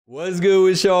What's good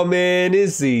with y'all, man?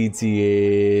 It's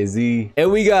CTZ.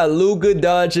 And we got Luka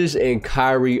Doncic and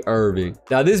Kyrie Irving.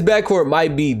 Now, this backcourt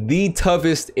might be the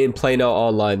toughest in PlayNow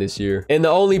Online this year. And the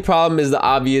only problem is the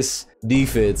obvious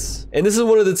defense. And this is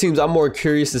one of the teams I'm more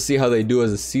curious to see how they do as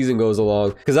the season goes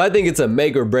along, because I think it's a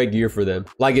make or break year for them.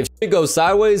 Like, if shit goes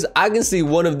sideways, I can see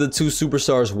one of the two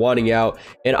superstars wanting out.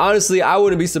 And honestly, I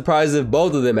wouldn't be surprised if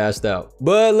both of them asked out.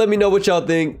 But let me know what y'all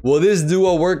think. Will this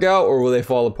duo work out or will they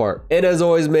fall apart? And as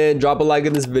always, man, drop a like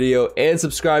in this video and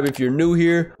subscribe if you're new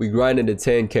here. We grinding to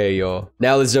 10K, y'all.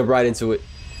 Now let's jump right into it.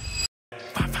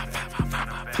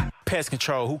 Pest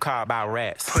control, who called about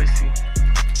rats? Pussy.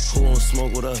 Who won't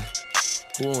smoke with us?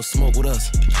 Who won't smoke with us?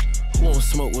 Who won't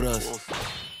smoke with us?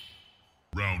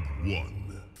 Round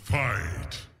one,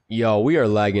 fight. Yo, we are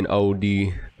lagging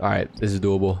OD. All right, this is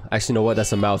doable. Actually, you know what?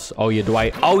 That's a mouse. Oh yeah,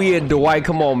 Dwight. Oh yeah, Dwight.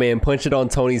 Come on, man. Punch it on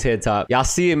Tony's head top. Y'all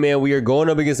see it, man. We are going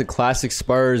up against the classic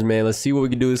Spurs, man. Let's see what we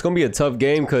can do. It's gonna be a tough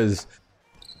game because,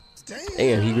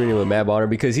 damn, he greening with Matt Bonner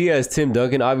because he has Tim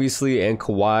Duncan, obviously, and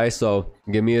Kawhi. So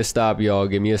give me a stop, y'all.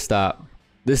 Give me a stop.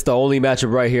 This is the only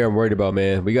matchup right here I'm worried about,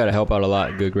 man. We gotta help out a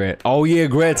lot. Good, Grant. Oh yeah,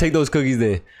 Grant, take those cookies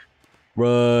then.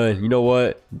 Run. You know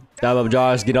what? Dive up,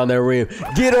 Josh. Get on that rim.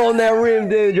 Get on that rim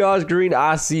then, Josh Green.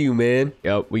 I see you, man.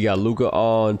 Yep, we got Luka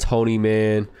on Tony,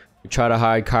 man. We try to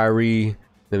hide Kyrie.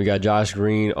 Then we got Josh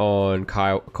Green on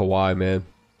Kawhi, man.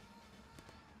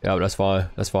 Yep, that's fine.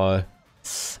 That's fine.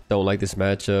 Don't like this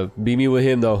matchup. Beat me with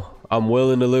him, though. I'm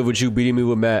willing to live with you beating me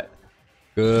with Matt.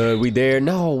 Good. We there.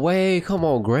 No way. Come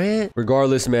on, Grant.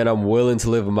 Regardless, man, I'm willing to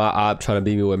live with my op trying to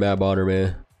beat me with Matt Bonner,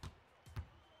 man.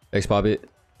 Thanks, pop it.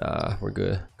 We're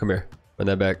good. Come here. Run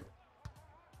that back.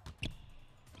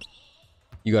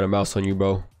 You got a mouse on you,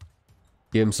 bro.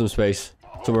 Give him some space.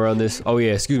 Somewhere around this. Oh,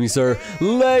 yeah. Excuse me, sir.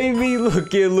 Let me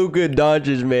look at Luka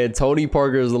Doncic, man. Tony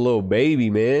Parker is a little baby,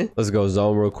 man. Let's go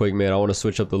zone real quick, man. I want to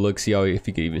switch up the look. See how if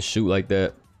he can even shoot like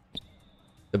that.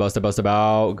 Step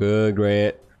out. Good,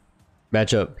 Grant.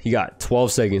 Matchup. He got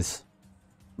 12 seconds.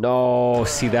 No,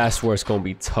 see, that's where it's going to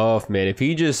be tough, man. If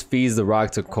he just feeds the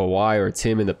rock to Kawhi or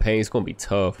Tim in the paint, it's going to be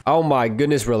tough. Oh, my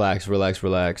goodness. Relax, relax,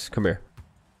 relax. Come here.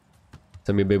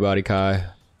 Tell me, big body Kai.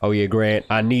 Oh, yeah, Grant.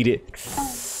 I need it.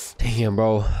 Damn,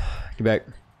 bro. Get back.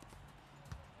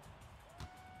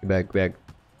 Get back, get back.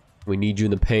 We need you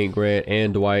in the paint, Grant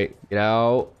and Dwight. Get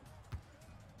out.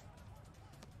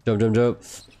 Jump, jump, jump.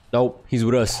 Nope, he's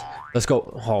with us. Let's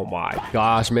go. Oh my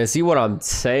gosh, man. See what I'm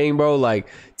saying, bro? Like,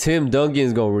 Tim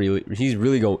Duncan's gonna he's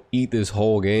really gonna eat this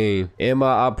whole game. And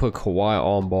I put Kawhi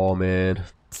on ball, man.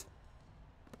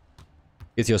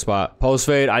 Get to your spot. Post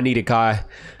fade. I need it, Kai.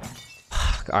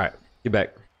 All right, get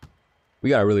back. We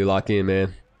gotta really lock in,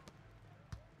 man.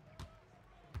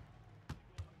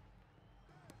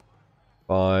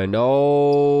 Fine.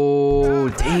 No.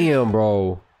 Damn,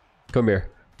 bro. Come here.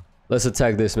 Let's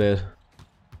attack this, man.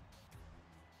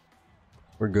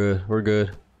 We're good. We're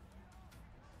good.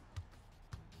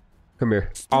 Come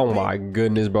here. Oh my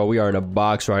goodness, bro. We are in a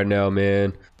box right now,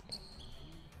 man.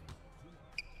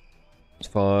 It's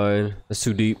fine. That's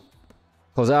too deep.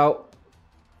 Close out.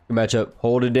 Good matchup.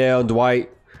 Hold it down, Dwight.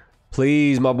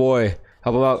 Please, my boy.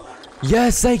 Help him out.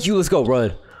 Yes, thank you. Let's go.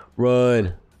 Run.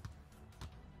 Run.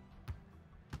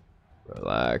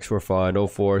 Relax. We're fine. No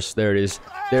force. There it is.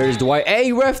 There it is, Dwight.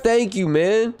 Hey, ref. Thank you,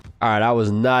 man. All right. I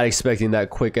was not expecting that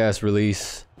quick-ass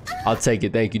release. I'll take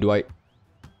it. Thank you, Dwight.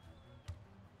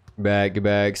 Get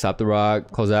back. Stop the rock.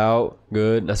 Close out.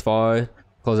 Good. That's fine.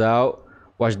 Close out.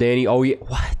 Watch Danny. Oh, yeah.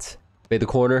 What? Bait the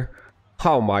corner.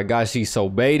 Oh, my gosh. He's so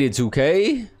baited,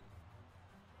 2K.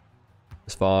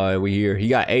 It's fine. We here. He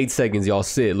got 8 seconds. Y'all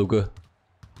sit, Luka.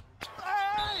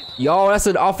 Y'all, that's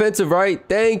an offensive, right?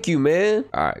 Thank you, man.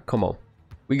 All right. Come on.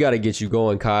 We got to get you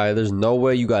going, Kai. There's no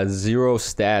way you got 0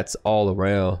 stats all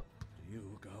around.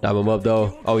 Dive him up,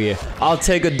 though. Oh, yeah. I'll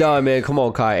take a dime, man. Come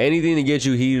on, Kai. Anything to get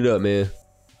you heated up, man.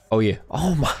 Oh, yeah.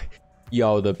 Oh, my.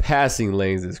 Yo, the passing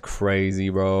lanes is crazy,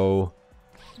 bro.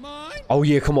 Oh,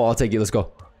 yeah. Come on. I'll take it. Let's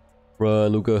go.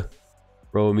 Run, Luka.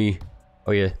 Run with me.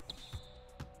 Oh, yeah.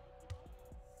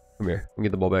 Come here.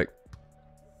 Get the ball back.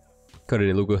 Cut it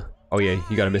in, Luka. Oh, yeah.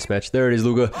 You got a mismatch. There it is,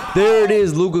 Luka. There it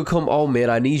is, Luka. Come on, man.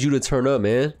 I need you to turn up,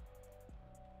 man.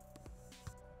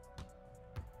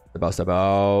 Step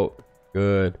out.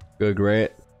 Good. Good,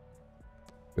 Grant.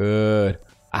 Good.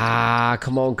 Ah,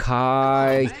 come on,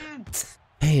 Kai.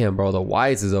 Damn, bro. The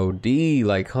whites is OD.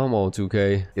 Like, come on,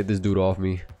 2K. Get this dude off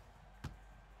me.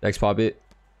 Next pop it.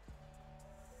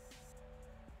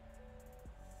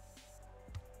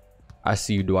 I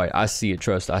see you, Dwight. I see it.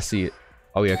 Trust. I see it.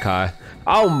 Oh, yeah, Kai.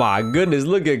 Oh, my goodness.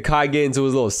 Look at Kai getting to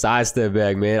his little side step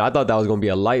back, man. I thought that was going to be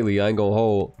a lightly. I ain't going to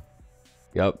hold.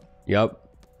 Yep. Yep.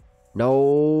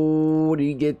 No, did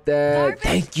you get that?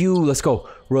 Thank you. Let's go.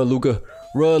 Run, Luka.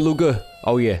 Run, Luka.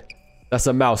 Oh, yeah. That's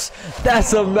a mouse.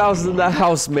 That's a mouse in the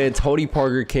house, man. Tony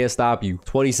Parker can't stop you.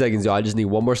 20 seconds, y'all. I just need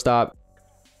one more stop.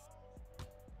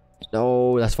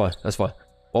 No, that's fine. That's fine.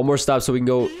 One more stop so we can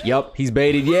go. Yep, he's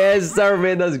baited. Yes, sir,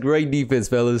 man. That's great defense,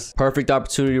 fellas. Perfect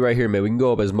opportunity right here, man. We can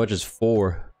go up as much as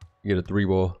 4. Get a 3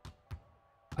 ball.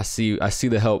 I see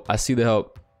the help. I see the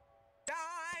help.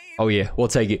 Oh, yeah. We'll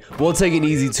take it. We'll take it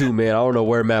easy, too, man. I don't know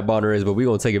where Matt Bonner is, but we're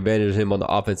going to take advantage of him on the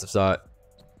offensive side.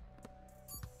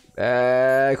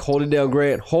 Back. Hold it down,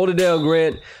 Grant. Hold it down,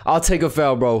 Grant. I'll take a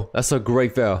foul, bro. That's a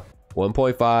great foul.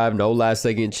 1.5. No last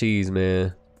second cheese,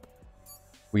 man.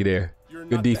 We there.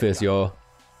 Good defense, y'all.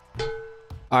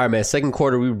 All right, man. Second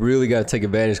quarter, we really got to take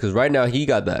advantage because right now he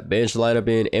got that bench lineup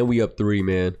in and we up 3,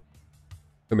 man.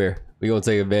 Come here. We going to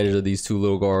take advantage of these 2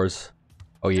 little guards.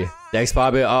 Oh, yeah. Next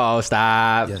pop it. Uh oh,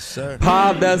 stop. Yes, sir.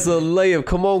 Pop, that's a layup.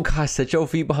 Come on, guys. Set your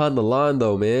feet behind the line,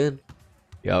 though, man.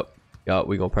 Yup. Yup.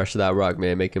 We going to pressure that rock,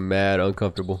 man. Make him mad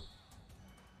uncomfortable.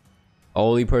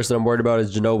 Only person I'm worried about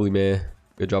is Ginobili, man.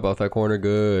 Good drop off that corner.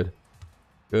 Good.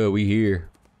 Good. We here.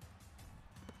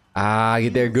 Ah,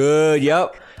 get there. Good.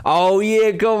 Yup. Oh,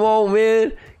 yeah. Come on,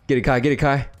 man. Get it, Kai. Get it,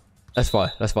 Kai. That's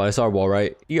fine. That's fine. It's our ball,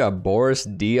 right? You got Boris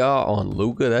Diaw on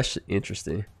Luka. That's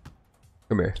interesting.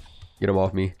 Come here. Get him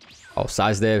off me. Oh,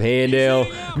 sidestep. Hand down.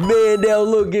 Man down.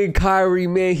 Look at Kyrie,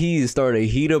 man. He's starting to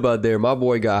heat up out there. My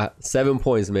boy got 7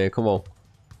 points, man. Come on.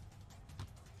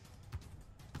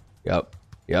 Yep.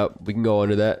 Yep. We can go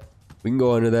under that. We can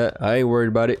go under that. I ain't worried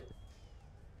about it.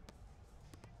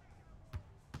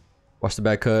 Watch the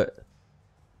back cut.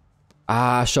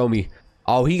 Ah, show me.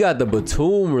 Oh, he got the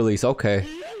Batum release. Okay.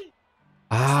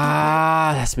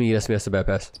 Ah, that's me. That's me. That's a bad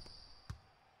pass.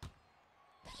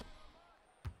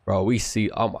 Bro, we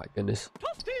see. Oh, my goodness.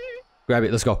 Grab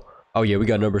it. Let's go. Oh, yeah. We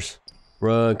got numbers.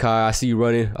 Run, Kai. I see you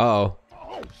running. Uh-oh.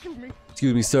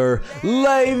 Excuse me, sir.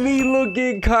 Let me look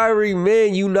at Kyrie,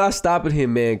 man. You not stopping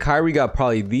him, man. Kyrie got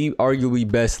probably the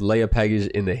arguably best layup package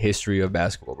in the history of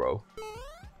basketball, bro.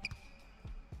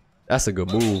 That's a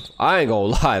good move. I ain't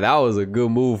gonna lie. That was a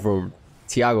good move from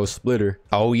Tiago Splitter.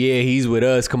 Oh, yeah. He's with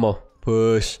us. Come on.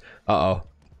 Push. Uh-oh.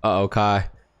 Uh-oh, Kai.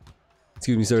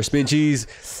 Excuse me, sir. Spin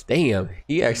cheese. Damn.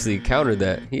 He actually countered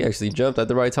that. He actually jumped at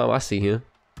the right time. I see him.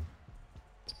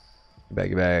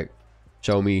 Get back.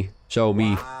 Show me. Show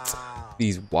me.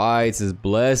 These whites is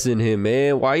blessing him,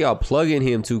 man. Why y'all plugging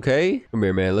him, 2K? Come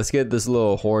here, man. Let's get this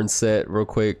little horn set real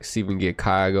quick. See if we can get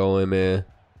Kai going, man.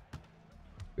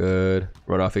 Good.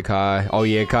 Run off it, Kai. Oh,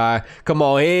 yeah, Kai. Come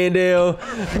on, hand down.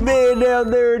 Man down.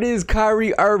 There it is.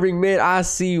 Kyrie Irving, man. I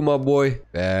see you, my boy.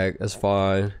 Back. That's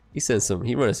fine.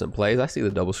 He running some plays. I see the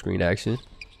double screen action.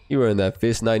 He running that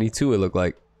fist 92, it looked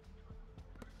like.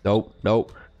 Nope.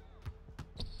 Nope.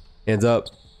 Hands up.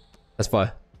 That's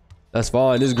fine. That's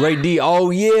fine. This is great D. Oh,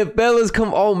 yeah, fellas.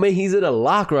 Come on, man. He's in a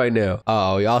lock right now.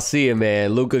 Uh oh, y'all see it,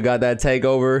 man. Luka got that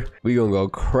takeover. We gonna go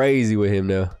crazy with him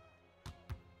now.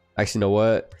 Actually, you know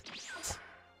what?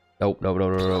 Nope, nope,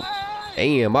 nope, nope, nope.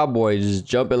 Damn, my boy just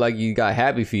jumping like he got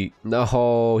happy feet.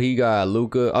 No, he got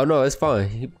Luka. Oh, no, it's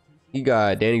fine. He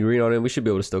got Danny Green on him. We should be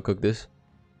able to still cook this.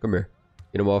 Come here.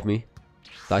 Get him off me.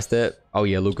 Side step. Oh,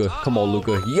 yeah, Luka. Come on,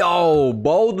 Luka. Yo,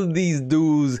 both of these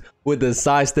dudes with the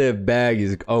side step bag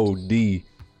is OD.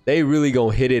 They really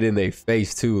gonna hit it in their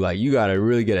face, too. Like, you gotta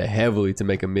really get it heavily to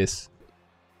make a miss.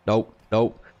 Nope,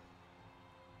 nope.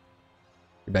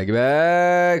 Get back, get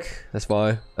back. That's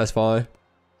fine. That's fine.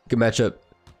 Good matchup.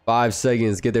 5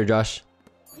 seconds. Get there, Josh.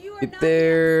 Get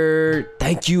there.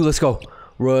 Thank you. Let's go.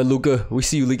 Run, Luka. We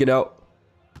see you leaking out.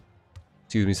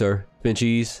 Excuse me, sir. Spin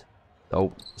cheese.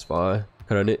 Nope. It's fine.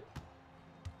 Cut on it.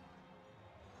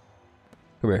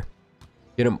 Come here.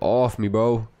 Get him off me,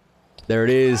 bro. There it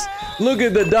is. Look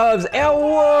at the Dubs.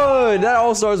 L1. That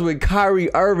all starts with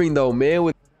Kyrie Irving, though, man.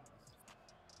 With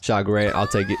shot Grant. I'll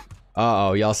take it.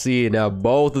 Uh-oh. Y'all see it now.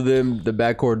 Both of them, the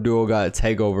backcourt duo, got a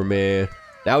takeover, man.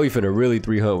 Now we finna really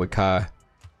 3-hunt with Kai.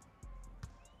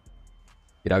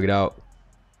 Get out, get out.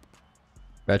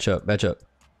 Match up, match up.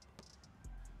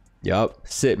 Yup.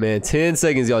 Sit, man. 10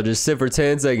 seconds, y'all. Just sit for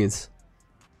 10 seconds.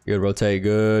 Good rotate.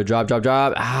 Good. Drop, drop,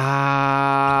 drop.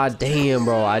 Ah, damn,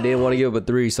 bro. I didn't want to give up a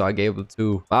 3, so I gave up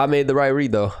 2. I made the right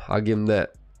read, though. I'll give him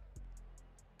that.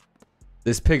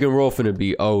 This pick and roll finna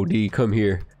be OD. Come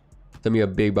here. Send me a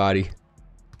big body.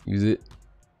 Use it.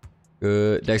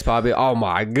 Good. Next pop it. Oh,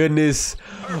 my goodness.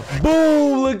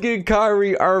 Boom. Look at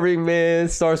Kyrie Irving, man.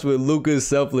 Starts with Luka's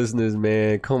selflessness,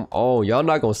 man. Come on. Y'all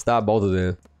not going to stop both of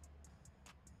them.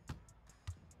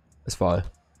 That's fine.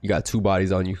 You got 2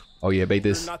 bodies on you. Oh, yeah. Bait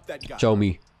this. Show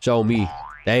me. Show me.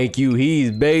 Thank you. He's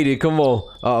baited. Come on.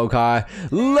 Uh-oh, Kai.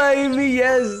 Levy.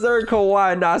 Yes, sir.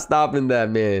 Kawhi not stopping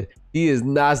that, man. He is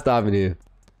not stopping him.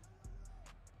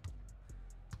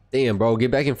 Damn, bro. Get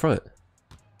back in front.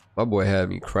 My boy had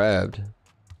me crabbed.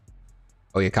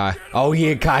 Oh, yeah, Kai. Oh,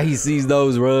 yeah, Kai. He sees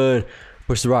those. Run.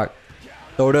 Push the rock.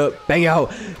 Throw it up. Bang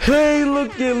out. Hey,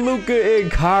 look at Luka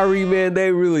and Kyrie, man.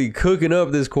 They really cooking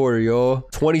up this quarter, y'all.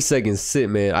 20 seconds.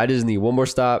 Sit, man. I just need one more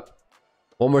stop.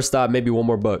 One more stop. Maybe one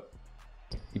more buck.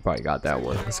 You probably got that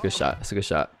one. That's a good shot. That's a good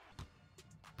shot.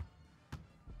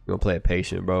 You're gonna play it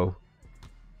patient, bro.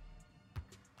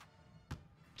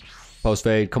 Post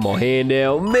fade. Come on. Hand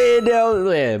down. Man down.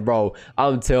 Man, bro.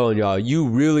 I'm telling y'all, you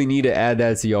really need to add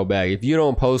that to your bag. If you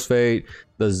don't post fade,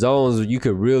 the zones, you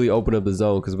could really open up the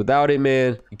zone. Because without it,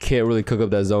 man, you can't really cook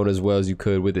up that zone as well as you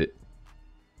could with it.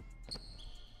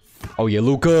 Oh, yeah.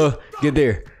 Luka. Get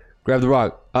there. Grab the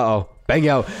rock. Uh-oh. Bang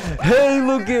out. Hey,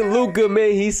 look at Luka,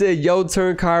 man. He said, yo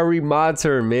turn, Kyrie, my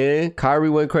turn, man. Kyrie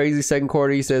went crazy second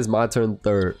quarter. He says, my turn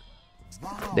third.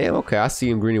 Damn, okay. I see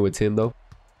him greening with Tim, though.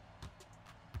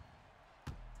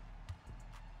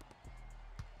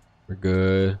 We're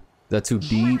good. Is that too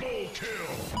deep?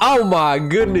 Oh, my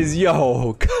goodness,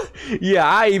 yo. Yeah,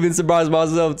 I even surprised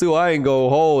myself, too. I ain't go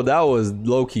hold. That was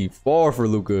low-key far for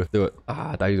Luka. Do it.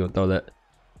 Ah, I thought he was going to throw that.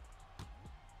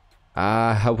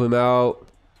 Ah, help him out.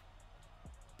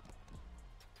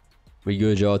 We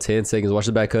good, y'all. 10 seconds. Watch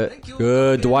the back cut.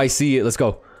 Good. Dwight, see it. Let's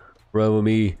go. Run with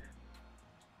me.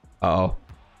 Uh-oh.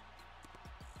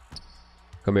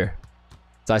 Come here.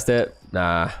 Side step.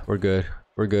 Nah, we're good.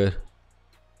 We're good.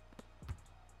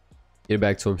 Get it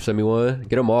back to him. Send me one.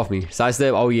 Get him off me. Side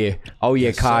step. Oh, yeah. Oh,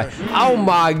 yeah, Kai. Oh,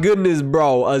 my goodness,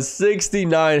 bro. A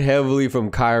 69 heavily from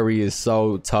Kyrie is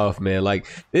so tough, man. Like,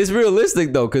 it's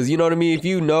realistic, though, because you know what I mean? If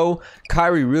you know,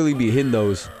 Kyrie really be hitting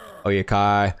those. Oh, yeah,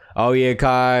 Kai. Oh, yeah,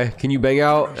 Kai. Can you bang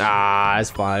out? Ah,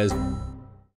 it's fine.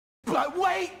 But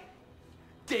wait,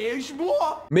 there's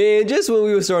more. Man, just when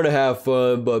we were starting to have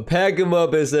fun, but pack him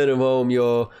up and send him home,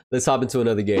 y'all. Let's hop into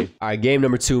another game. All right, game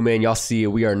number 2, man. Y'all see it.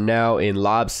 We are now in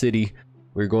Lob City.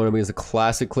 We're going up against the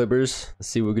classic Clippers. Let's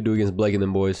see what we can do against Blake and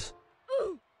them boys.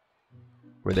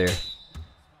 We're there.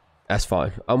 That's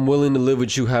fine. I'm willing to live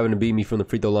with you having to beat me from the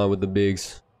free throw line with the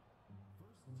bigs.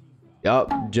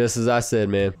 Yup, just as I said,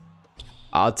 man.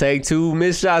 I'll take 2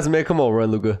 missed shots, man. Come on,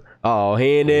 run, Luka. Oh,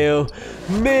 hand down.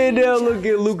 Man down. Look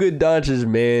at Luka Doncic,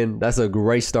 man. That's a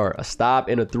great start. A stop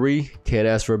and a 3. Can't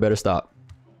ask for a better stop.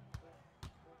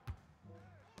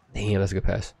 Damn, that's a good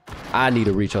pass. I need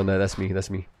a reach on that. That's me. That's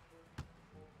me.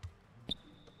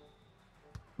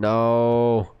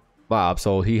 No. Wow,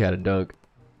 so he had a dunk.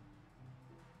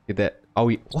 Get that. Oh,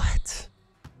 what?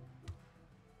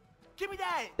 Give me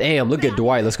that. Damn, look at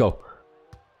Dwight. Let's go.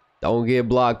 Don't get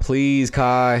blocked, please,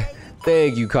 Kai.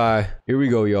 Thank you, Kai. Here we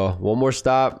go, y'all. One more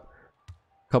stop.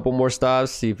 Couple more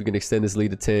stops. See if we can extend this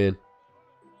lead to 10.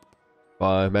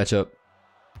 Fine. Match up.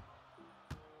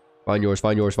 Find yours.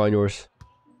 Find yours. Find yours.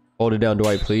 Hold it down,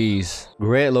 Dwight, please.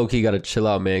 Grant low-key got to chill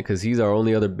out, man, because he's our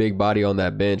only other big body on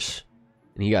that bench.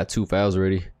 And he got 2 fouls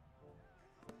already.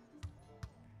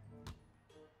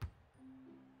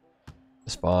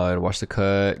 It's fine. Watch the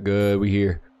cut. Good. We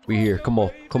here. We here. Come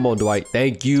on. Come on, Dwight.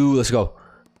 Thank you. Let's go.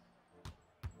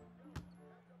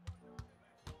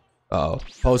 Uh-oh.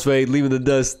 Post fade. Leaving the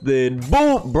dust. Then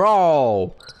boom.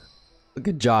 Bro. Look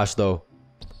at Josh, though.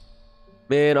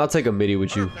 Man, I'll take a midi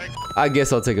with you. I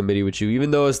guess I'll take a midi with you.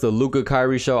 Even though it's the Luka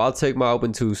Kyrie show, I'll take my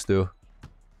open 2 still.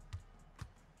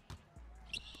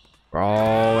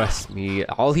 Bro, that's me.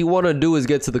 All he want to do is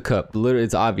get to the cup. Literally,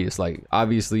 it's obvious. Like,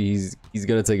 obviously, he's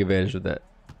going to take advantage of that.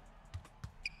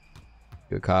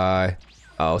 Good Kai.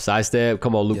 Oh, sidestep.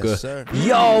 Come on, Luka. Yes, sir.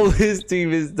 Yo, this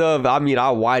team is tough. I mean,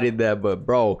 I whited that, but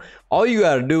bro, all you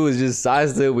got to do is just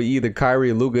sidestep with either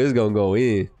Kyrie or Luka. It's going to go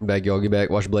in. Back, y'all. Get back.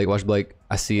 Watch Blake. Watch Blake.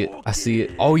 I see it. I see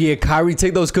it. Oh, yeah. Kyrie,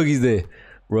 take those cookies then.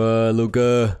 Run,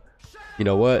 Luka. You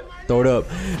know what? Throw it up.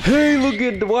 Hey, look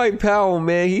at Dwight Powell,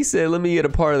 man. He said, let me get a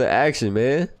part of the action,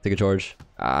 man. Take a charge.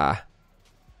 Ah.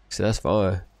 See, that's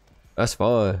fine. That's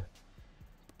fine.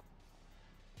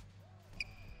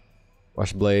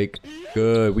 Watch Blake.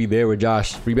 Good. We there with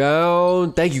Josh.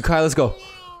 Rebound. Thank you, Kai. Let's go.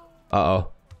 Uh-oh.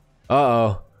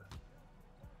 Uh-oh.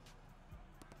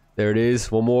 There it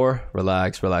is. One more.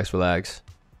 Relax, relax, relax.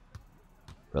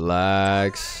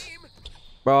 Relax.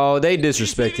 Bro, they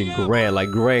disrespecting Grant. Like,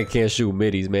 Grant can't shoot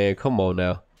middies, man. Come on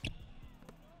now.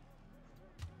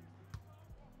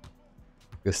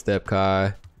 Good step,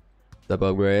 Kai. Step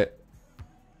up, Grant.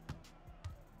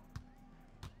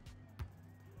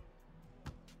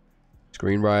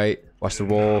 Screen right. Watch the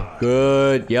roll.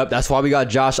 Good. Yep, that's why we got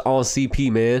Josh on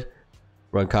CP, man.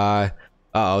 Run, Kai.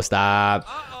 Uh-oh, stop.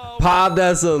 Pop,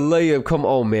 that's a layup. Come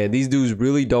on, man. These dudes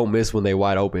really don't miss when they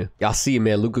wide open. Y'all see it,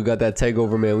 man. Luka got that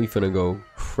takeover, man. We finna go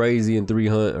crazy in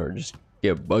 300 or just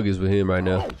get buggies with him right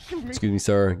now. Excuse me,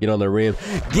 sir. Get on the rim.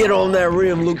 Get on that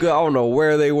rim, Luka. I don't know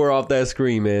where they were off that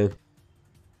screen, man.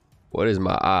 What is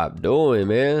my op doing,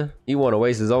 man? He want to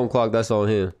waste his own clock. That's on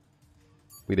him.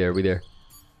 We there.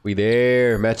 We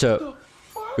there. Match up.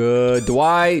 Good.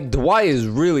 Dwight is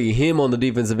really him on the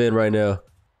defensive end right now.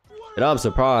 And I'm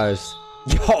surprised.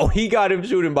 Yo, he got him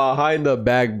shooting behind the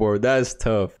backboard. That's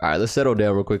tough. All right, let's settle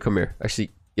down real quick. Come here.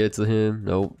 Actually, get it to him.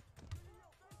 Nope.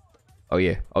 Oh,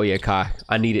 yeah. Oh, yeah, Kai.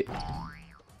 I need it.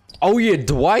 Oh, yeah,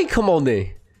 Dwight. Come on,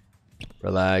 then.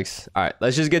 Relax. All right,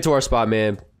 let's just get to our spot,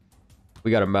 man. We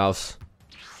got a mouse.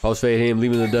 Post fade him,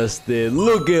 leaving the dust there.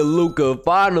 Look at Luka.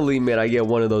 Finally, man, I get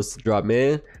one of those to drop,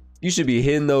 man. You should be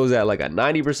hitting those at like a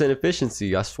 90%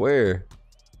 efficiency. I swear.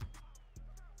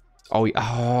 Oh,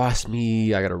 that's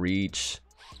me. I gotta reach.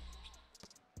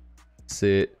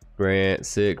 Sit, Grant.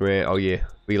 Sit, Grant. Oh, yeah.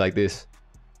 We like this.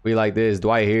 We like this.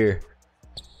 Dwight here.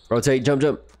 Rotate,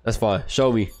 jump. That's fine.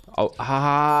 Show me. Oh,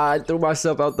 I threw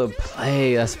myself out the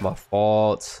play. That's my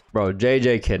fault. Bro,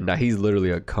 JJ cannot. He's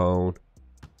literally a cone.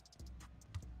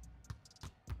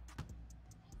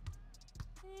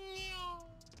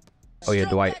 Oh, yeah,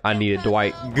 Dwight. I need it,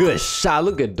 Dwight. Good shot.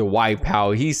 Look at Dwight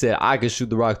Powell. He said I could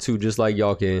shoot the rock too, just like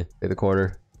y'all can. Hit the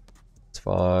corner. It's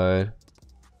fine.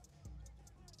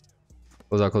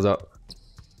 Close out.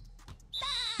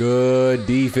 Good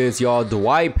defense, y'all.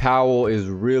 Dwight Powell is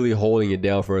really holding it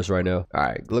down for us right now. All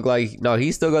right. Look like... No,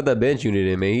 he's still got that bench unit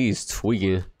in, man. He's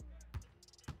tweaking.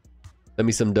 Let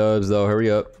me some dubs, though. Hurry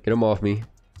up. Get him off me.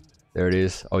 There it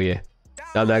is. Oh, yeah.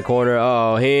 Down that corner.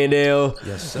 Oh, Handel.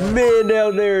 Yes, sir. Man,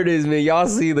 down there it is, man. Y'all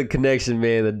see the connection,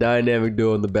 man. The dynamic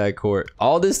duo in the backcourt.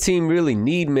 All this team really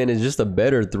need, man, is just a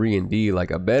better 3-and-D.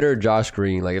 Like a better Josh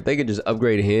Green. Like if they could just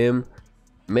upgrade him,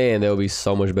 man, they'll be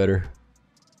so much better.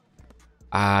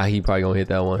 Ah, he probably gonna hit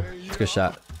that one. It's a good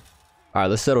shot. All right,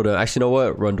 let's settle down. Actually, you know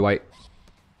what? Run, Dwight.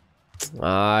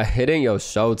 It ain't your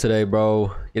show today,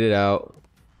 bro. Get it out.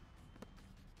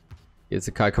 It's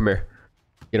a Kai. Come here.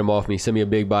 Get him off me. Send me a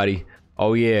big body.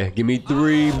 Oh, yeah. Give me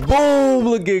 3. Boom.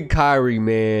 Look at Kyrie,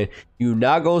 man. You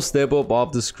not going to step up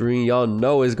off the screen. Y'all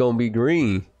know it's going to be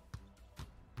green.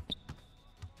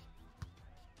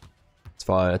 It's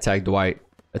fine. Attack Dwight.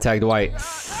 Attack Dwight.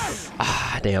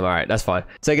 Damn. All right. That's fine.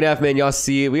 Second half, man. Y'all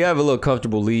see it. We have a little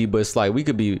comfortable lead, but it's like we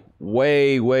could be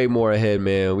way more ahead,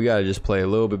 man. We got to just play a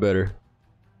little bit better.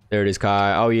 There it is,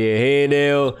 Kai. Oh, yeah.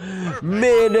 Handel.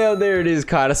 Man, down there it is,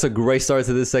 Kai. That's a great start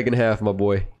to this second half, my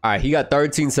boy. All right, he got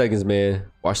 13 seconds, man.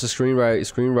 Watch the screen right.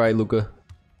 Screen right, Luka.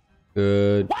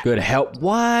 Good. Good help.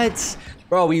 What?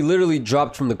 Bro, we literally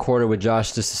dropped from the corner with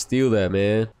Josh just to steal that,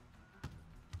 man.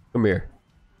 Come here.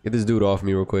 Get this dude off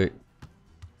me real quick.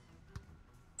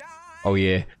 Oh,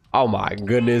 yeah. Oh, my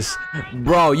goodness.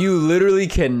 Bro, you literally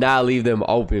cannot leave them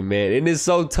open, man. And it's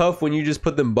so tough when you just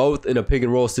put them both in a pick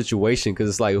and roll situation because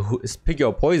it's like, it's pick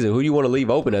your poison. Who do you want to leave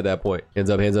open at that point? Hands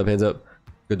up, hands up, hands up.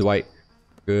 Good, Dwight.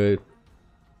 Good.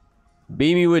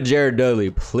 Beat me with Jared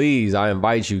Dudley, please. I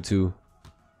invite you to.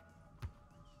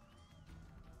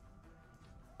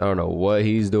 I don't know what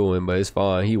he's doing, but it's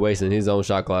fine. He wasting his own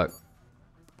shot clock.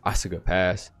 That's a good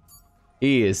pass.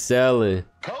 He is selling.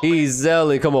 He's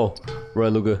selling. Come on.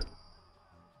 Run, Luka.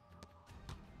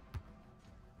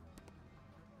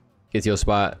 Get to your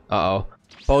spot. Uh-oh.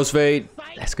 Post fade.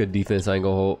 That's good defense. I ain't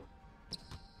gonna hold.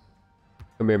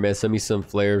 Come here, man. Send me some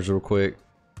flares real quick.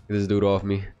 Get this dude off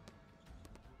me.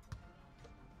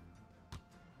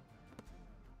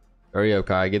 Hurry up,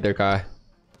 Kai. Get there, Kai.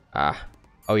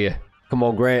 Oh, yeah. Come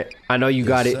on, Grant. I know you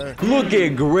got it. Sir. Look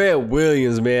at Grant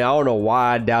Williams, man. I don't know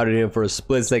why I doubted him for a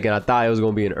split second. I thought it was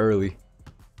going to be an early.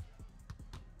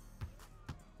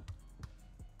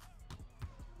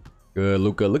 Good,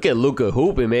 Luka. Look at Luka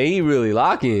hooping, man. He really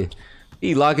locking.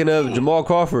 He locking up Jamal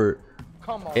Crawford.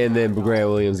 And then Grant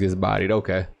Williams gets bodied.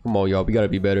 Okay. Come on, y'all. We got to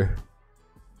be better.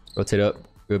 Rotate up.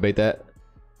 Good, bait that.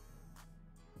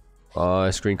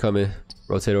 Screen coming.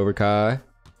 Rotate over, Kai.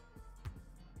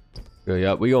 Good,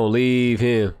 yep. We gonna leave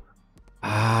him.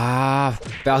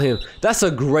 Foul him. That's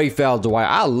a great foul, Dwight.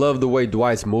 I love the way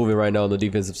Dwight's moving right now on the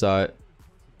defensive side.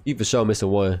 He for sure missing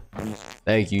one.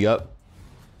 Thank you, yep.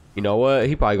 You know what?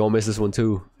 He probably gonna miss this one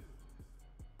too.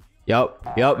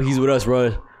 Yep, he's with us,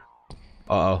 run.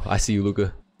 Uh-oh, I see you,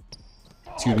 Luka.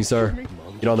 Excuse me, sir.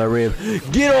 Get on that rim.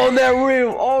 Get on that rim.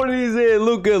 On his head.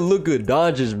 Luka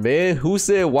Doncic, man. Who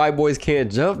said white boys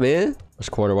can't jump, man? Watch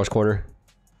corner, watch corner.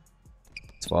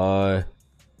 It's fine.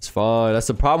 It's fine. That's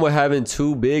the problem with having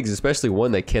two bigs, especially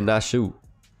one that cannot shoot.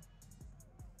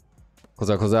 Close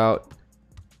out, close out.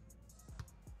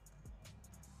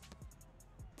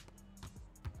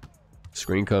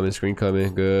 Screen coming, screen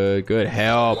coming. Good, good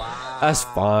help. That's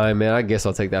fine, man. I guess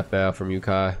I'll take that foul from you,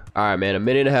 Kai. All right, man. A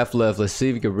minute and a half left. Let's see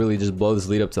if we can really just blow this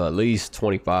lead up to at least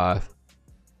 25.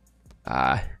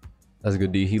 Ah, that's a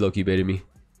good D. He low-key baited me.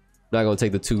 Not gonna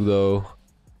take the 2 though.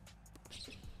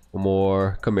 One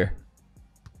more. Come here.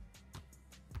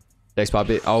 Next pop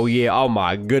it. Oh yeah. Oh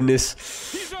my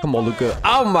goodness. Come on, Luka.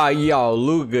 Oh my, y'all.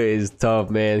 Luka is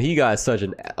tough, man. He got such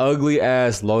an ugly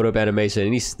ass load up animation,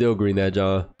 and he's still green that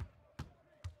John.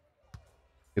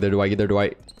 Get there, Dwight. Get there,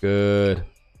 Dwight. Good.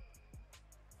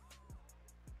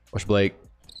 Watch Blake.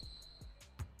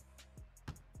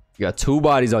 You got 2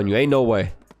 bodies on you. Ain't no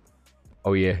way.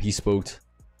 Oh yeah, he spooked.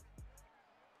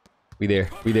 We there.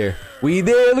 We there. We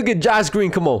there. Look at Josh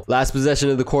Green. Come on. Last possession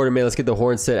of the quarter, man. Let's get the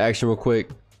horn set action real quick.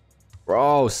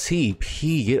 Bro,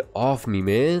 CP, get off me,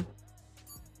 man.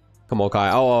 Come on,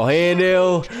 Kai. Oh,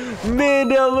 Handel.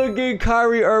 Mandel, look at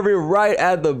Kyrie Irving right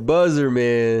at the buzzer,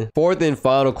 man. 4th and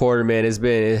final quarter, man.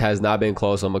 It has not been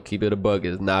close. I'm gonna keep it a buck.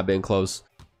 It's not been close.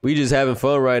 We just having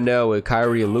fun right now with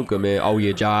Kyrie and Luka, man. Oh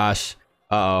yeah, Josh.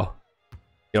 Uh-oh.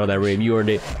 Get on that rim. You earned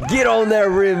it. Get on that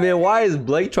rim, man. Why is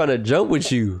Blake trying to jump with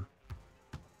you?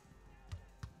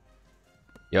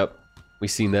 Yep. We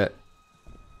seen that.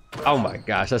 Oh my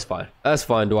gosh. That's fine. That's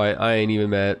fine, Dwight. I ain't even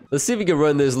mad. Let's see if we can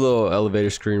run this little elevator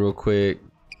screen real quick.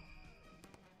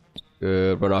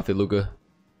 Good. Run off it, Luka.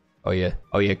 Oh yeah.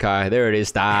 Oh yeah, Kai. There it is.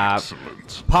 Stop.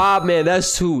 Excellent. Pop, man.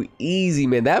 That's too easy,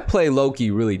 man. That play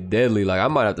low-key really deadly. Like, I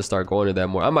might have to start going to that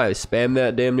more. I might spam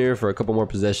that damn near for a couple more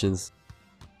possessions.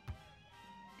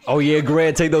 Oh yeah,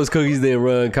 Grant, take those cookies then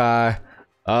run, Kai.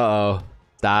 Uh-oh.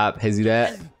 Stop. Hezzy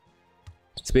that.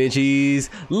 Spin cheese.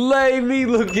 Lay me.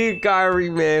 Look at Kyrie,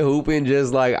 man. Hooping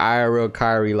just like IRL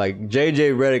Kyrie. Like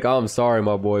JJ Redick, I'm sorry,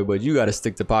 my boy, but you got to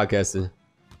stick to podcasting.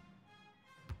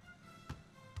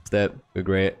 Step. Good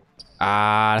Grant.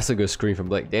 Ah, that's a good screen from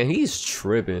Blake. Damn, he's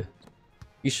tripping.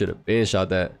 He should have been shot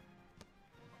that.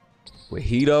 With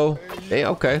Hito. Damn,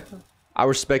 okay. I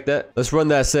respect that. Let's run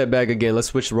that set back again. Let's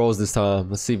switch roles this time.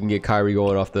 Let's see if we can get Kyrie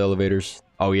going off the elevators.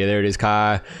 Oh yeah, there it is,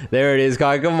 Kai. There it is,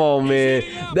 Kai. Come on, man.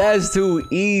 That's too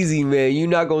easy, man. You're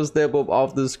not gonna step up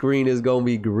off the screen. It's gonna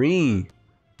be green.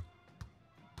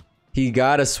 He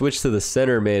gotta switch to the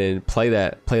center, man, and play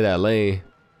that lane.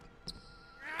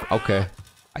 Okay.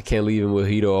 I can't leave him with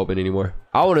Hito open anymore.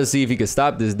 I want to see if he can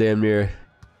stop this damn near.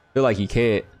 Feel like he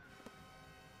can't.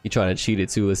 He trying to cheat it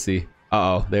too. Let's see.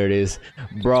 Uh-oh, there it is.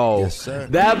 Bro, Yes,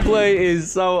 that play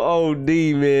is so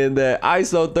OD, man. That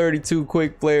ISO 32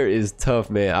 quick flare is tough,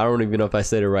 man. I don't even know if I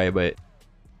said it right, but...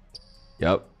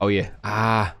 Yep. Oh, yeah.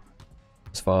 Ah.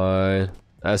 That's fine.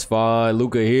 That's fine.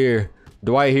 Luka here.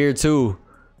 Dwight here, too.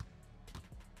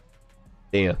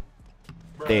 Damn.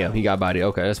 Damn, he got body.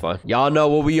 Okay, that's fine. Y'all know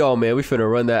what we on, man. We finna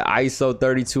run that ISO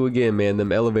 32 again, man.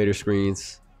 Them elevator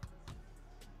screens.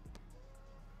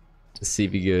 Let's see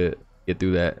if you could get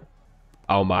through that.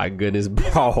 Oh my goodness,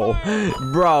 bro.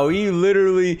 Bro, he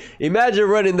literally, imagine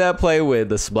running that play with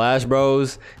the Splash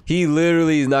Bros. He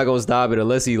literally is not gonna stop it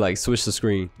unless he like switch the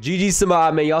screen. GG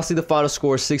Samad, man. Y'all see the final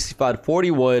score,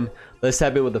 65-41. Let's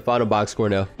tap in with the final box score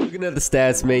now. Looking at the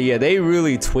stats, man, yeah, they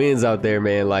really twins out there,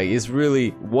 man. Like, it's really,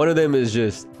 one of them is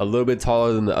just a little bit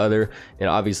taller than the other, and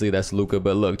obviously that's Luka.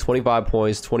 But look, 25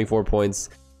 points, 24 points.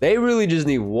 They really just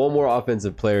need one more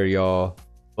offensive player, y'all.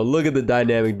 But look at the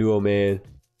dynamic duo, man.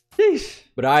 Sheesh.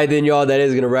 But all right then, y'all, that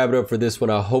is gonna wrap it up for this one.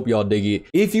 I hope y'all dig it.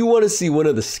 If you want to see one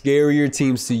of the scarier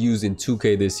teams to use in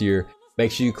 2K this year,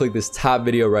 make sure you click this top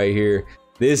video right here.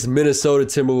 This Minnesota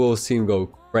Timberwolves team go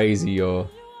crazy, y'all.